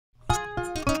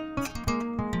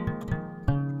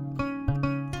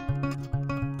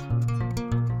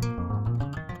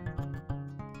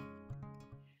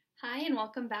and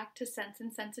welcome back to Sense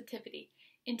and Sensitivity.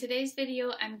 In today's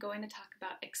video, I'm going to talk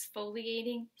about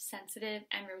exfoliating sensitive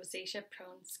and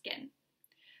rosacea-prone skin.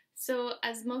 So,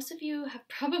 as most of you have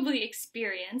probably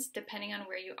experienced, depending on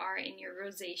where you are in your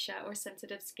rosacea or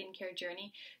sensitive skincare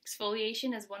journey,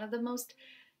 exfoliation is one of the most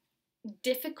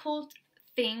difficult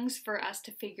things for us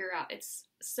to figure out. It's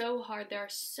so hard. There are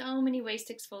so many ways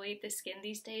to exfoliate the skin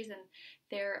these days, and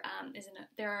there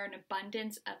are an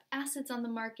abundance of acids on the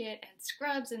market and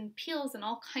scrubs and peels and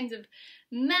all kinds of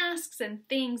masks and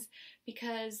things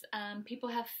because people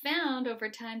have found over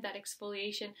time that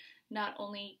exfoliation not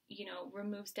only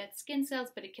removes dead skin cells,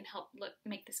 but it can help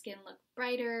make the skin look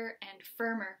brighter and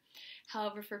firmer.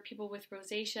 However, for people with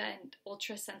rosacea and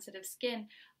ultra sensitive skin,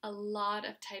 a lot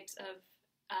of types of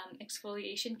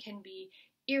exfoliation can be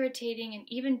irritating and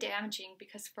even damaging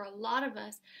because for a lot of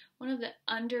us, one of the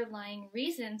underlying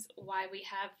reasons why we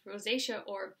have rosacea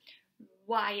or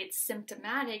why it's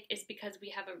symptomatic is because we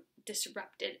have a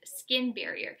disrupted skin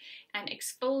barrier, and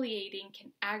exfoliating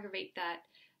can aggravate that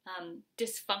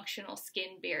dysfunctional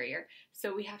skin barrier.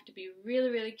 So we have to be really,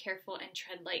 really careful and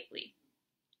tread lightly.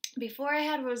 Before I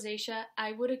had rosacea,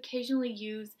 I would occasionally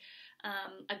use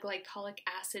a glycolic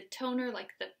acid toner like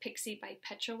the Pixie by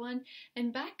Petra one,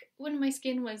 and back when my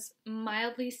skin was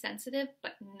mildly sensitive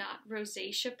but not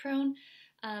rosacea prone,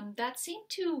 that seemed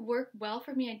to work well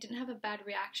for me. I didn't have a bad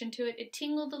reaction to it. It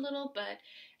tingled a little, but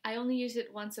I only used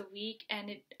it once a week,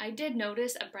 and I did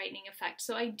notice a brightening effect.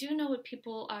 So I do know what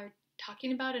people are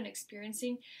talking about and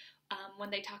experiencing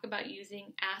when they talk about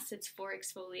using acids for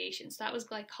exfoliation. So that was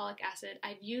glycolic acid.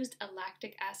 I've used a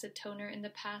lactic acid toner in the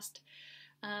past,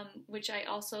 which I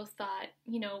also thought,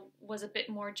 was a bit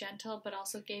more gentle, but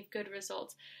also gave good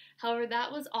results. However,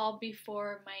 that was all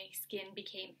before my skin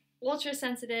became ultra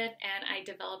sensitive and I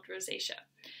developed rosacea.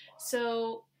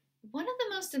 So one of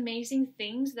the most amazing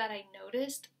things that I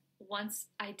noticed once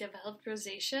I developed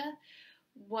rosacea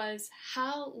was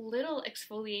how little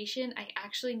exfoliation I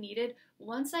actually needed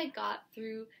once I got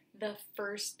through the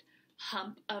first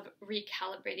hump of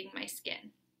recalibrating my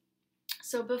skin.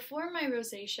 So before my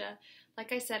rosacea,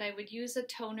 like I said, I would use a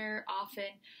toner often,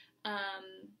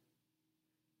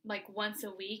 like once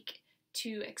a week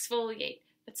to exfoliate.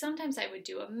 But sometimes I would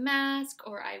do a mask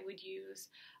or I would use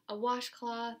a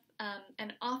washcloth,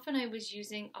 and often I was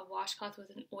using a washcloth with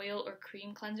an oil or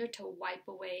cream cleanser to wipe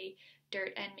away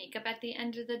dirt and makeup at the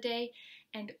end of the day.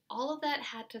 And all of that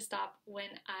had to stop when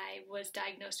I was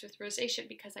diagnosed with rosacea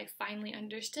because I finally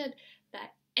understood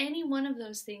that any one of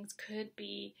those things could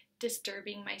be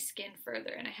disturbing my skin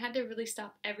further, and I had to really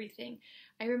stop everything.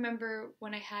 I remember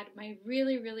when I had my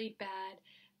really, really bad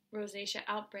rosacea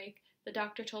outbreak, the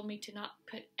doctor told me to not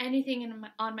put anything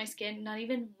on my skin, not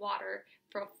even water,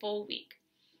 for a full week,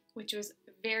 which was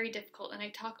very difficult, and I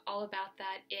talk all about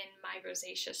that in my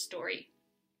rosacea story.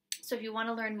 So if you want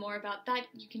to learn more about that,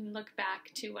 you can look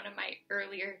back to one of my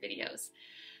earlier videos.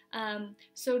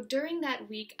 So during that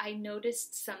week, I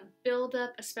noticed some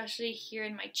buildup, especially here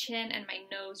in my chin and my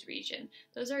nose region.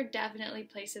 Those are definitely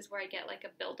places where I get like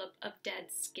a buildup of dead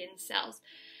skin cells.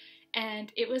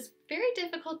 And it was very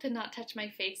difficult to not touch my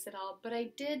face at all, but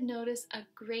I did notice a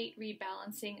great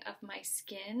rebalancing of my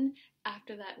skin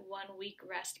after that 1 week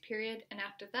rest period. And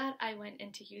after that, I went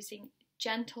into using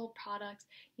gentle products,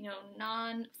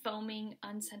 non-foaming,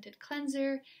 unscented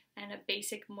cleanser, and a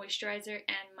basic moisturizer,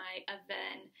 and my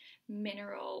Aven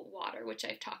mineral water, which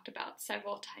I've talked about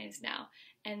several times now,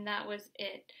 and that was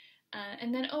it.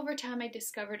 And then over time I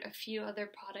discovered a few other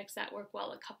products that work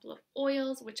well, a couple of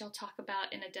oils, which I'll talk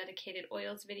about in a dedicated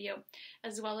oils video,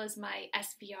 as well as my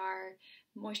SVR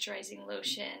moisturizing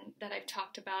lotion that I've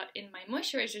talked about in my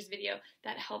moisturizers video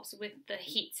that helps with the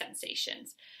heat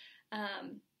sensations.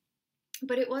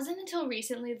 But it wasn't until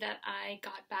recently that I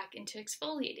got back into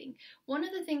exfoliating. One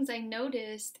of the things I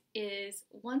noticed is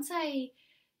once I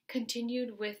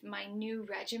continued with my new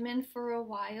regimen for a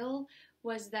while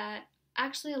was that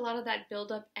actually a lot of that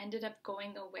buildup ended up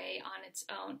going away on its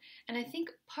own. And I think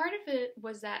part of it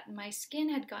was that my skin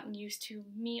had gotten used to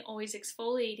me always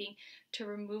exfoliating to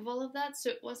remove all of that, so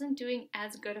it wasn't doing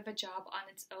as good of a job on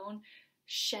its own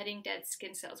shedding dead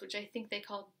skin cells, which I think they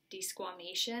call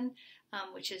desquamation,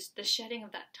 which is the shedding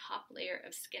of that top layer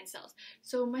of skin cells.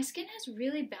 So my skin has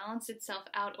really balanced itself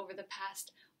out over the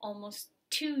past almost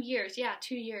 2 years,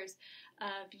 2 years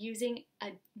of using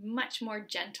a much more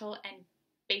gentle and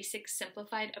basic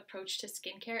simplified approach to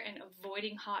skincare and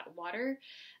avoiding hot water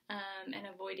and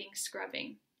avoiding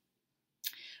scrubbing.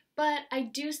 But I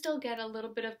do still get a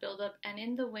little bit of buildup, and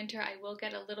in the winter I will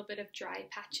get a little bit of dry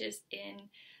patches in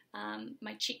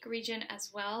my cheek region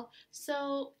as well.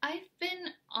 So I've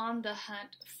been on the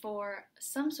hunt for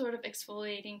some sort of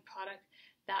exfoliating product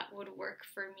that would work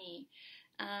for me.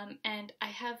 And I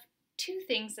have two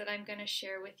things that I'm going to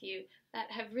share with you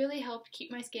that have really helped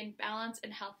keep my skin balanced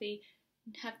and healthy,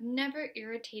 have never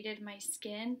irritated my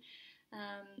skin,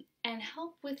 and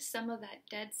help with some of that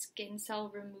dead skin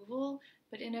cell removal,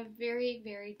 but in a very,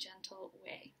 very gentle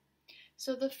way.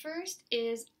 So the first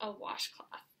is a washcloth.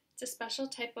 It's a special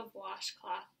type of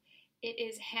washcloth. It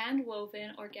is hand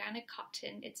woven organic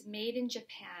cotton. It's made in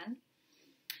Japan,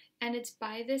 and it's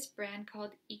by this brand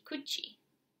called Ikuchi.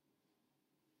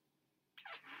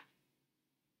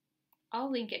 I'll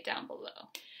link it down below.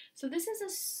 So this is a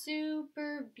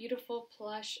super beautiful,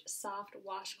 plush, soft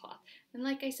washcloth. And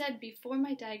like I said, before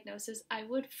my diagnosis, I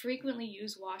would frequently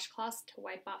use washcloths to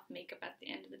wipe off makeup at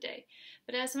the end of the day.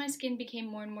 But as my skin became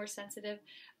more and more sensitive,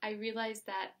 I realized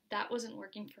that that wasn't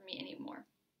working for me anymore.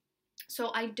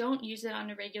 So I don't use it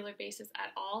on a regular basis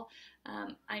at all.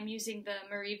 I'm using the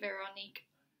Marie Veronique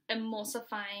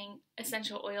emulsifying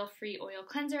essential oil-free oil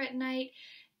cleanser at night.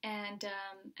 And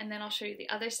then I'll show you the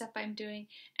other stuff I'm doing,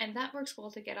 and that works well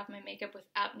to get off my makeup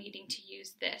without needing to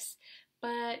use this.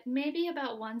 But maybe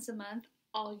about once a month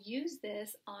I'll use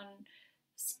this on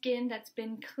skin that's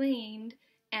been cleaned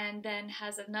and then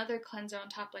has another cleanser on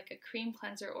top, like a cream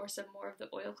cleanser or some more of the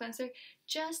oil cleanser,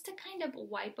 just to kind of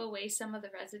wipe away some of the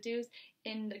residues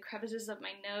in the crevices of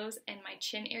my nose and my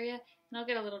chin area, and I'll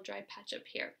get a little dry patch up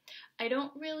here. I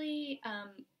don't really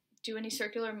do any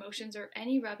circular motions or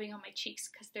any rubbing on my cheeks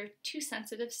because they're too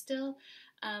sensitive still,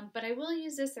 but I will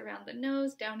use this around the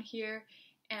nose, down here,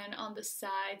 and on the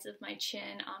sides of my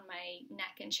chin, on my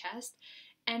neck and chest,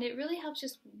 and it really helps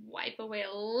just wipe away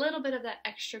a little bit of that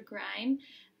extra grime,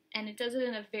 and it does it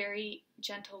in a very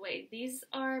gentle way. These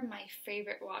are my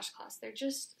favorite washcloths. They're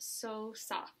just so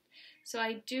soft. So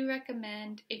I do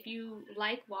recommend, if you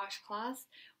like washcloths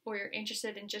or you're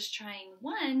interested in just trying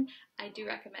one, I do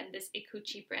recommend this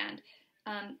Ikuchi brand.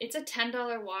 It's a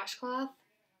 $10 washcloth,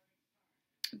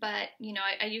 but you know,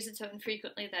 I use it so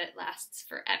infrequently that it lasts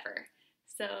forever.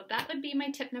 So that would be my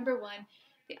tip number one.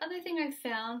 The other thing I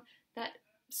found that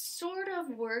sort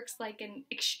of works like an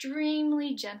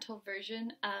extremely gentle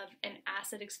version of an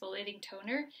acid exfoliating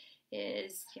toner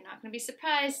is, you're not going to be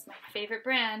surprised, my favorite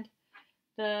brand,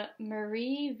 the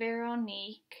Marie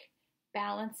Veronique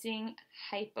Balancing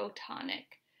Hypotonic.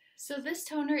 So this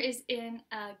toner is in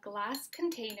a glass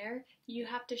container. You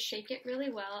have to shake it really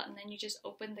well, and then you just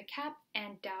open the cap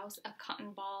and douse a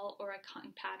cotton ball or a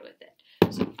cotton pad with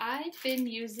it. So I've been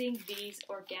using these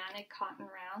organic cotton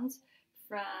rounds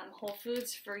from Whole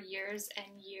Foods for years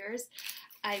and years.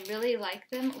 I really like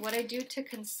them. What I do to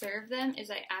conserve them is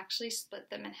I actually split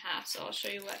them in half. So I'll show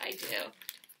you what I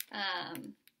do.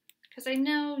 Because I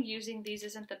know using these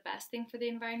isn't the best thing for the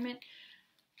environment,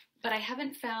 but I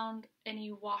haven't found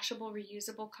any washable,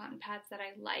 reusable cotton pads that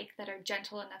I like that are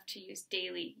gentle enough to use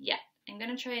daily yet. I'm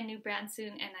going to try a new brand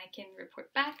soon and I can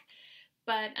report back.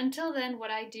 But until then,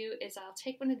 what I do is I'll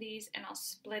take one of these and I'll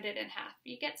split it in half.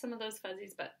 You get some of those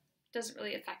fuzzies, but it doesn't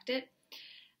really affect it.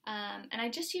 And I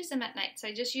just use them at night. So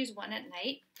I just use one at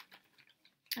night.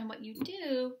 And what you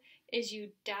do is you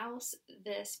douse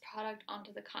this product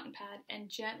onto the cotton pad and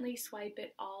gently swipe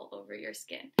it all over your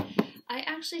skin. I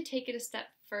actually take it a step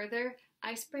further.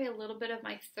 I spray a little bit of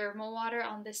my thermal water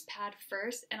on this pad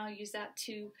first, and I'll use that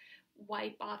to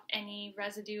wipe off any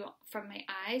residue from my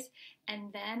eyes,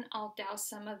 and then I'll douse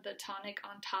some of the tonic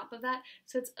on top of that,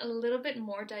 so it's a little bit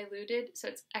more diluted, so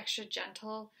it's extra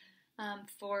gentle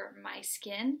for my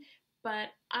skin. But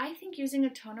I think using a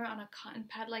toner on a cotton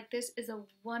pad like this is a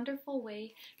wonderful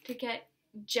way to get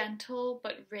gentle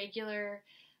but regular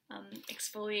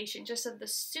exfoliation, just of the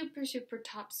super, super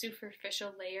top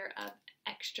superficial layer of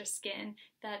extra skin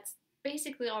that's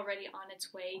basically already on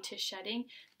its way to shedding.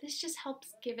 This just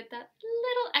helps give it that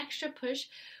little extra push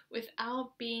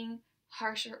without being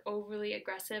harsh or overly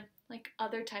aggressive like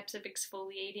other types of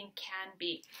exfoliating can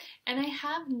be. And I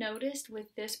have noticed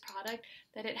with this product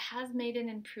that it has made an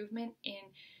improvement in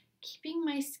keeping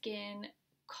my skin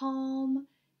calm.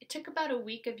 It took about a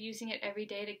week of using it every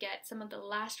day to get some of the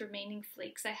last remaining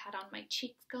flakes I had on my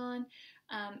cheeks gone,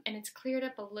 and it's cleared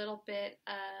up a little bit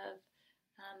of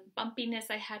bumpiness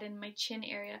I had in my chin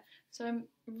area. So I'm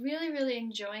really, really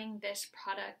enjoying this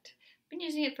product. I've been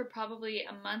using it for probably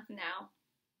a month now,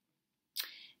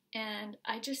 and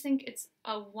I just think it's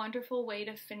a wonderful way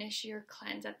to finish your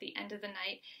cleanse at the end of the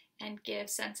night and give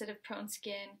sensitive, prone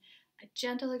skin a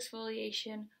gentle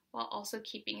exfoliation while also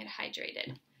keeping it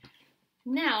hydrated.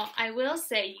 Now, I will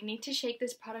say you need to shake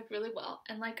this product really well,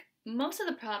 and like most of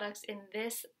the products in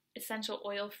this essential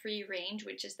oil-free range,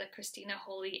 which is the Christina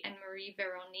Holy and Marie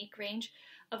Veronique range,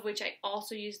 of which I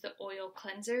also use the oil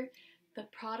cleanser. The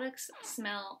products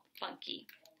smell funky.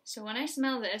 So when I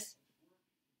smell this,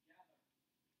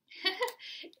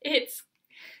 it's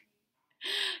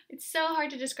so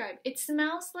hard to describe. It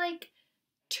smells like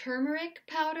turmeric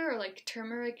powder or like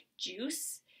turmeric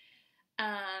juice.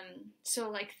 So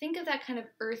like think of that kind of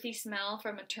earthy smell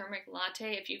from a turmeric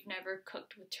latte if you've never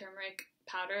cooked with turmeric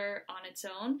powder on its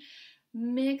own,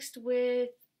 mixed with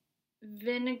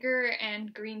vinegar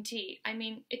and green tea. I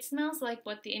mean, it smells like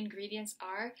what the ingredients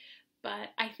are, but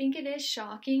I think it is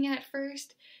shocking at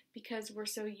first because we're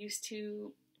so used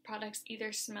to products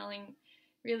either smelling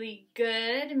really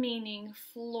good, meaning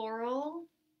floral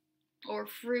or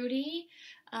fruity,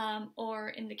 or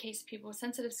in the case of people with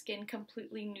sensitive skin,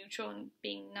 completely neutral and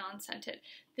being non-scented.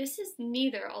 This is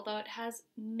neither, although it has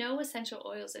no essential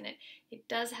oils in it. It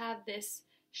does have this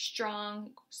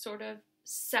strong, sort of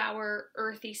sour,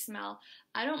 earthy smell.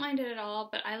 I don't mind it at all,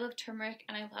 but I love turmeric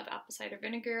and I love apple cider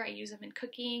vinegar. I use them in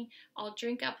cooking. I'll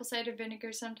drink apple cider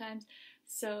vinegar sometimes.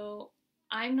 So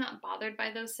I'm not bothered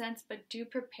by those scents, but do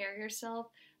prepare yourself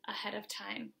ahead of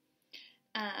time.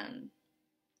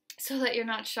 So that you're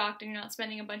not shocked and you're not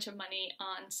spending a bunch of money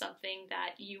on something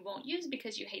that you won't use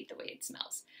because you hate the way it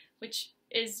smells, which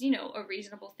is, a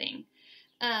reasonable thing.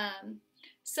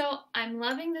 So I'm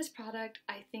loving this product.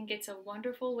 I think it's a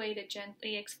wonderful way to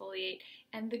gently exfoliate.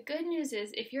 And the good news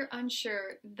is, if you're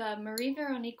unsure, the Marie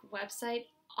Veronique website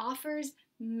offers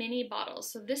mini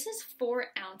bottles. So this is 4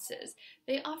 ounces.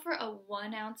 They offer a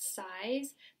 1 ounce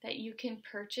size that you can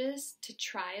purchase to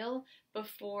trial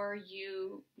before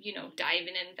you, dive in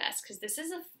and invest, because this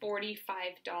is a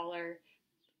 $45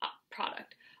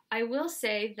 product. I will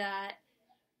say that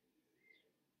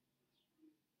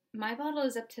my bottle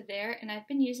is up to there and I've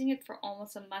been using it for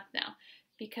almost a month now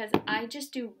because I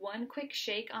just do one quick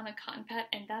shake on a cotton pad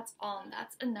and that's all. And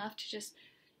that's enough to just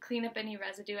clean up any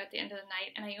residue at the end of the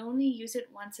night, and I only use it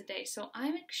once a day. So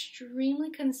I'm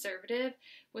extremely conservative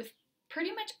with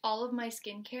pretty much all of my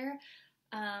skincare,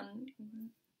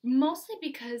 mostly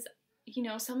because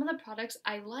some of the products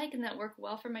I like and that work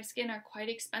well for my skin are quite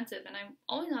expensive and I'm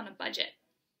always on a budget.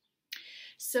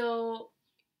 So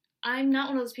I'm not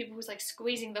one of those people who's like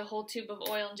squeezing the whole tube of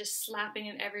oil and just slapping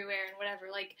it everywhere and whatever.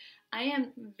 Like, I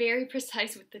am very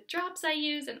precise with the drops I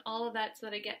use and all of that so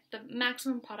that I get the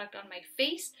maximum product on my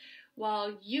face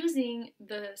while using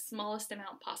the smallest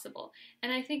amount possible.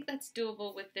 And I think that's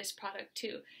doable with this product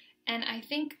too. And I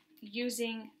think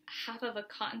using half of a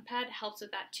cotton pad helps with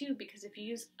that too, because if you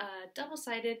use a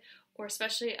double-sided or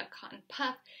especially a cotton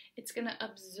puff, it's going to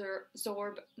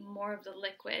absorb more of the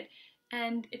liquid.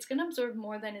 And it's going to absorb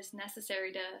more than is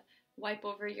necessary to wipe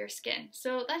over your skin.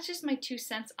 So that's just my 2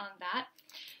 cents on that.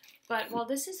 But while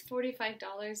this is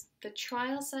 $45, the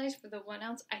trial size for the 1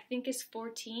 ounce I think is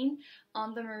 $14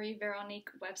 on the Marie Veronique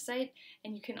website.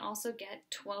 And you can also get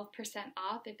 12%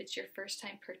 off if it's your first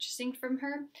time purchasing from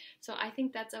her. So I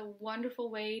think that's a wonderful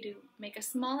way to make a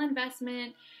small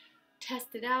investment, test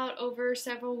it out over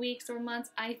several weeks or months.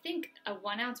 I think a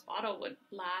 1 ounce bottle would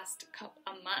last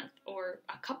a month or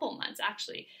a couple months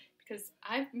actually, because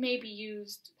I've maybe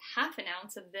used half an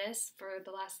ounce of this for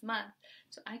the last month.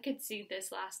 So I could see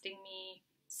this lasting me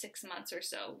 6 months or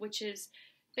so, which is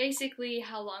basically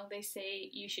how long they say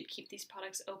you should keep these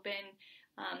products open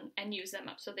and use them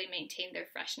up so they maintain their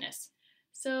freshness.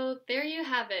 So there you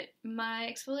have it. My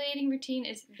exfoliating routine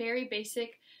is very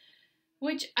basic,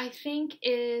 which I think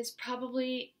is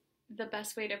probably the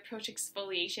best way to approach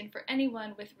exfoliation for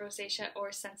anyone with rosacea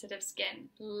or sensitive skin.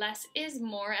 Less is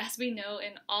more, as we know,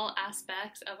 in all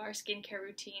aspects of our skincare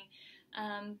routine.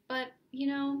 But,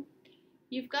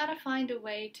 you've got to find a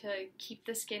way to keep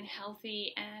the skin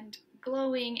healthy and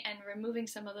glowing and removing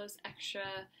some of those extra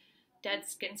dead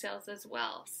skin cells as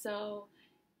well. So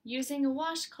using a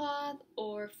washcloth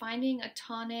or finding a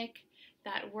tonic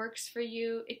that works for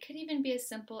you. It could even be as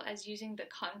simple as using the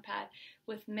cotton pad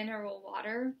with mineral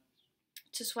water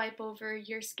to swipe over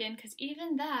your skin, because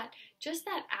even that, just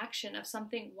that action of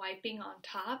something wiping on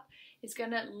top is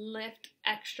going to lift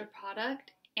extra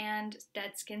product and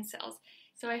dead skin cells.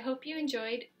 So I hope you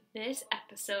enjoyed this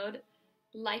episode.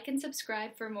 Like and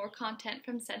subscribe for more content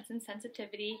from Sense and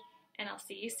Sensitivity, and I'll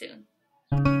see you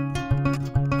soon.